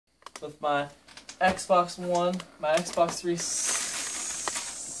with my Xbox One, my Xbox 360.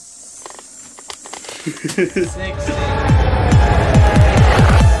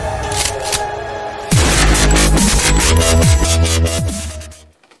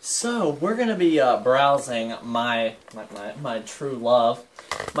 So we're gonna be browsing my true love,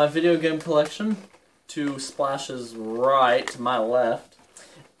 my video game collection, to Splash's right, to my left,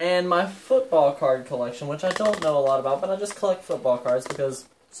 and my football card collection, which I don't know a lot about, but I just collect football cards because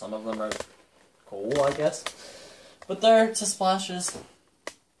some of them are cool, I guess. But they're to Splash's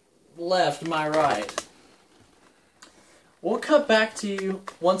left, my right. We'll cut back to you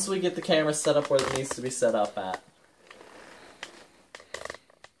once we get the camera set up where it needs to be set up at.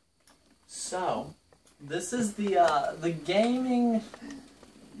 So, this is the gaming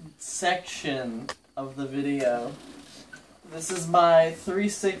section of the video. This is my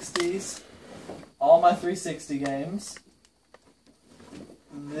 360s, all my 360 games.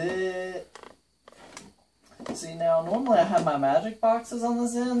 See, now normally I have my magic boxes on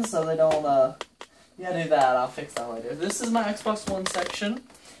this end, so they don't yeah, do that. I'll fix that later. This is my Xbox One section,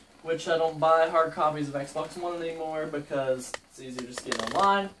 which I don't buy hard copies of Xbox One anymore because it's easier just to get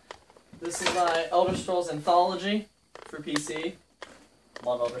online. This is my Elder Scrolls Anthology for PC.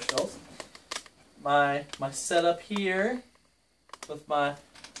 Love Elder Scrolls. My setup here with my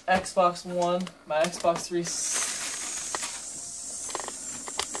Xbox One, my Xbox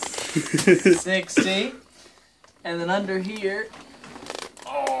 360, and then under here,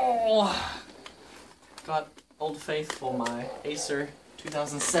 oh, got Old Faithful, my Acer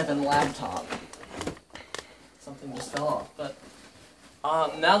 2007 laptop. Something just fell off, but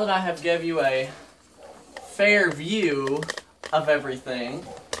now that I have given you a fair view of everything,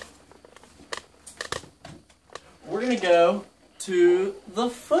 we're going to go to the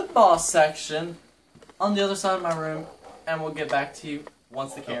football section on the other side of my room, and we'll get back to you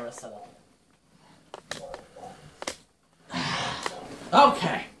once the camera's set up.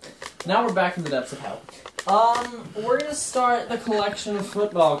 Okay, now we're back in the depths of hell. We're going to start the collection of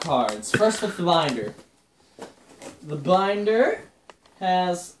football cards. First with the binder. The binder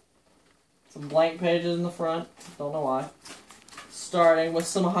has some blank pages in the front, don't know why. Starting with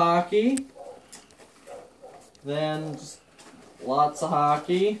some hockey, then just lots of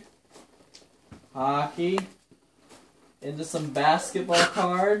hockey, into some basketball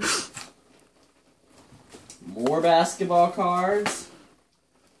cards, more basketball cards,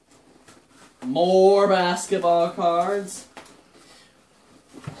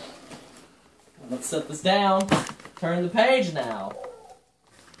 Let's set this down, turn the page now.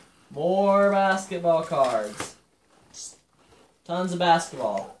 More basketball cards. Tons of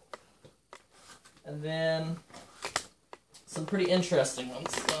basketball. And then some pretty interesting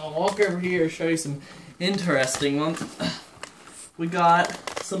ones. So I'll walk over here and show you some interesting ones. We got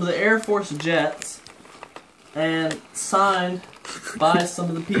some of the Air Force jets, and signed by some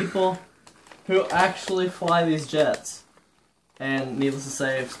of the people who actually fly these jets. And needless to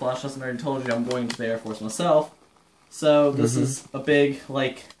say, if Splash hasn't already told you, I'm going to the Air Force myself. So this is a big,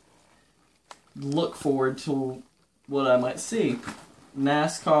 like, look forward to what I might see.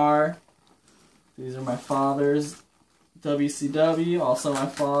 NASCAR. These are my father's. WCW, also my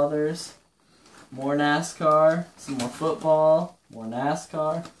father's. More NASCAR. Some more football. More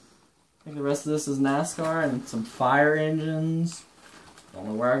NASCAR. I think the rest of this is NASCAR and some fire engines. Don't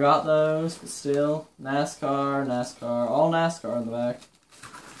know where I got those, but still. NASCAR, all NASCAR in the back.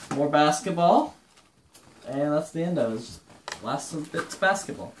 More basketball. And that's the end of it. It's just last of bits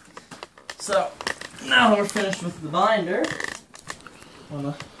basketball. So, now that we're finished with the binder, I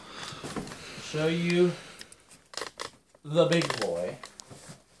want to show you the big boy.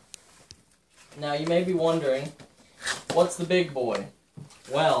 Now, you may be wondering, what's the big boy?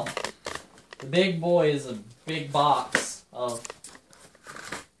 Well, the big boy is a big box of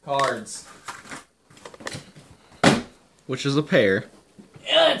cards. Which is a pair.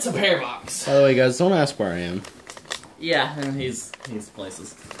 Yeah, it's a pair box. By the way, guys, don't ask where I am. Yeah, and he's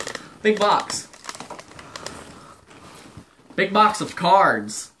places. Big box. Big box of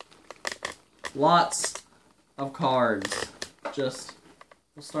cards. Lots of cards. We'll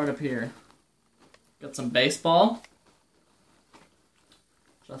start up here. Got some baseball,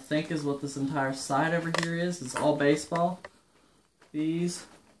 which I think is what this entire side over here is. It's all baseball. These,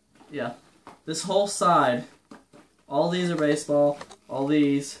 yeah. This whole side, all these are baseball. All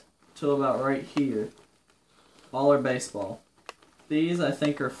these, till about right here, all are baseball. These, I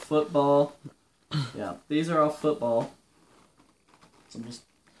think, are football. Yeah, these are all football. Some just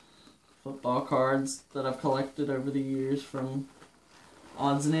football cards that I've collected over the years from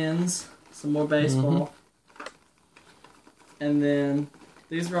odds and ends. Some more baseball. And then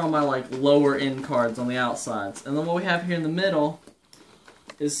These are all my like lower end cards on the outsides. And then what we have here in the middle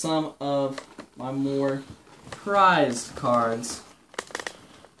is some of my more prized cards.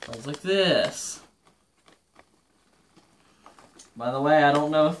 Cards like this. By the way, I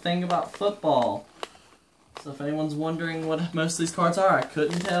don't know a thing about football. So if anyone's wondering what most of these cards are, I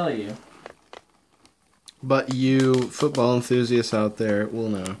couldn't tell you. But you football enthusiasts out there will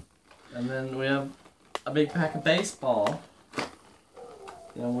know. And then we have a big pack of baseball.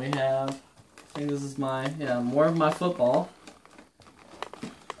 Then we have, I think this is more of my football.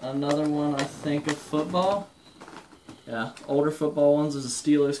 Another one, I think, of football. Yeah, older football ones. There's a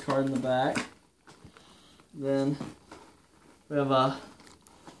Steelers card in the back. Then we have a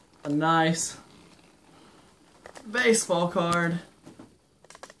nice baseball card.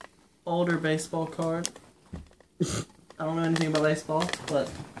 Older baseball card. I don't know anything about baseball, but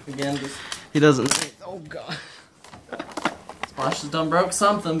again, just... He doesn't. Oh, God. Splash has done broke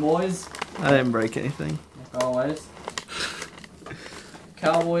something, boys. I didn't break anything. Like always.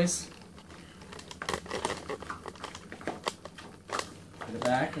 Cowboys. Put it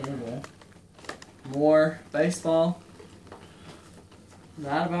back, there we go. More baseball.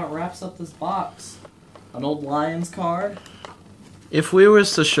 That about wraps up this box. An old Lions card. If we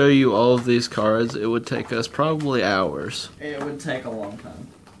was to show you all of these cards, it would take us probably hours. It would take a long time.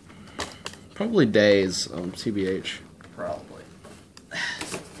 Probably days, TBH. Probably.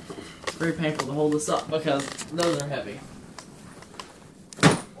 It's very painful to hold this up because those are heavy.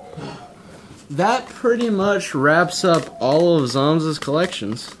 That pretty much wraps up all of Zombs'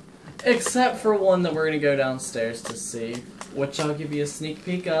 collections. Except for one that we're going to go downstairs to see, which I'll give you a sneak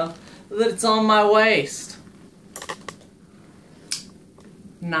peek of, that it's on my waist.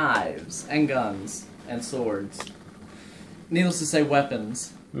 Knives and guns and swords. Needless to say,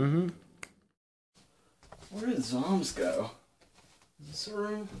 weapons. Mm-hmm. Where did Zombs go? Is this a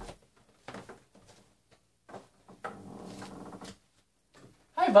room?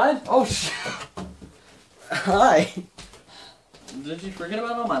 Hi, bud. Oh, shit. Hi. Did you forget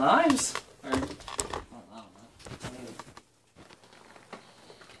about all my knives? Or, I don't know.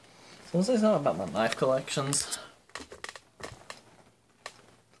 Someone say something about my knife collections.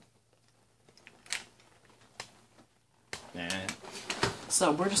 Nah.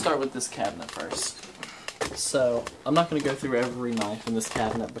 So, we're going to start with this cabinet first. So, I'm not going to go through every knife in this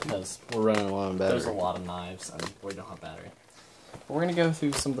cabinet because We're running low on battery. there's a lot of knives and we don't have battery. But we're going to go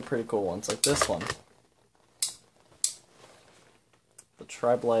through some of the pretty cool ones, like this one. The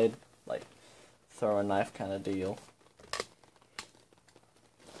tri-blade, like, throw a knife kind of deal.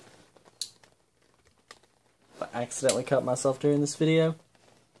 If I accidentally cut myself during this video,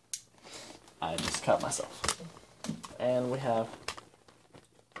 I just cut myself. And we have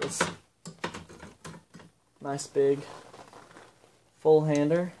this nice big full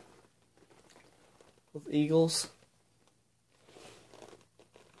hander with eagles.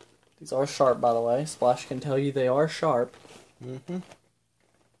 These are sharp, by the way. Splash can tell you they are sharp. Mm-hmm.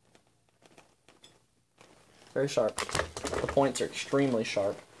 Very sharp. The points are extremely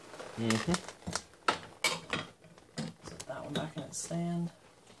sharp. Mm-hmm. Set that one back in its stand.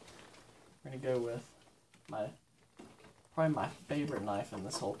 We're going to go with probably my favorite knife in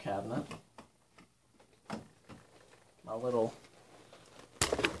this whole cabinet. My little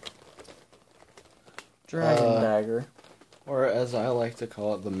dragon dagger. Or as I like to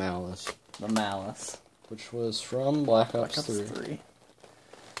call it, the Malice. The Malice. Which was from Black Ops, Black Ops 3. 3.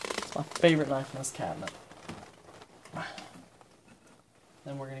 It's my favorite knife in this cabinet.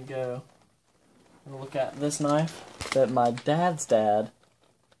 Then we're going to look at this knife that my dad's dad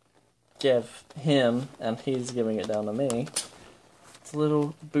gave him, and he's giving it down to me. It's a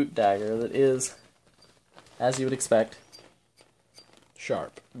little boot dagger that is, as you would expect,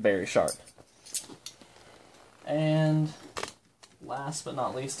 Sharp. very sharp. And last but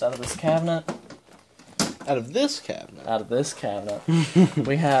not least, out of this cabinet,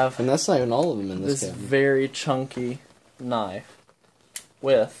 we have And that's not even all of them in this this cabinet. very chunky knife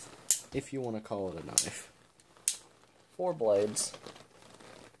with, If you want to call it a knife. 4 blades.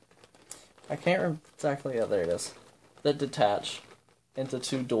 I can't remember exactly, yeah, there it is. That detach into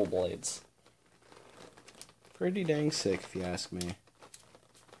 2 dual blades. Pretty dang sick, if you ask me.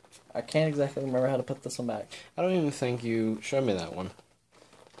 I can't exactly remember how to put this one back. I don't even think you showed me that one.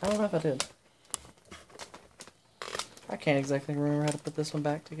 I don't know if I did. I can't exactly remember how to put this one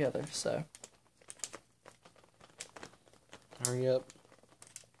back together, so. Hurry up.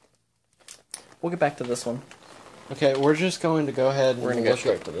 We'll get back to this one. Okay, we're just going to go ahead and We're going to go look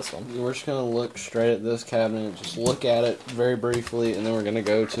straight to this one. We're just going to look straight at this cabinet, just look at it very briefly, and then we're going to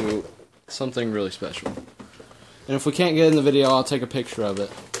go to something really special. And if we can't get in the video, I'll take a picture of it.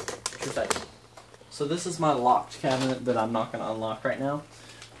 Sure thing. So this is my locked cabinet that I'm not going to unlock right now.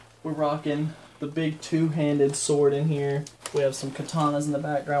 We're rocking the big two-handed sword in here. We have some katanas in the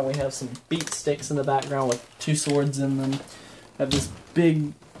background. We have some beat sticks in the background with two swords in them. We have this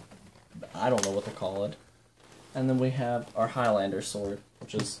big, I don't know what to call it. And then we have our Highlander sword,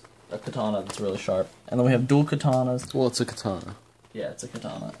 which is a katana that's really sharp. And then we have dual katanas. Well, it's a katana. Yeah, it's a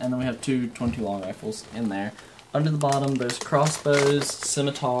katana. And then we have two 22 long rifles in there. Under the bottom, there's crossbows,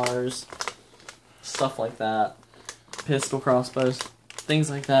 scimitars, stuff like that. Pistol crossbows, things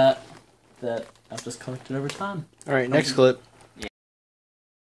like that I've just collected over time. Alright, next clip.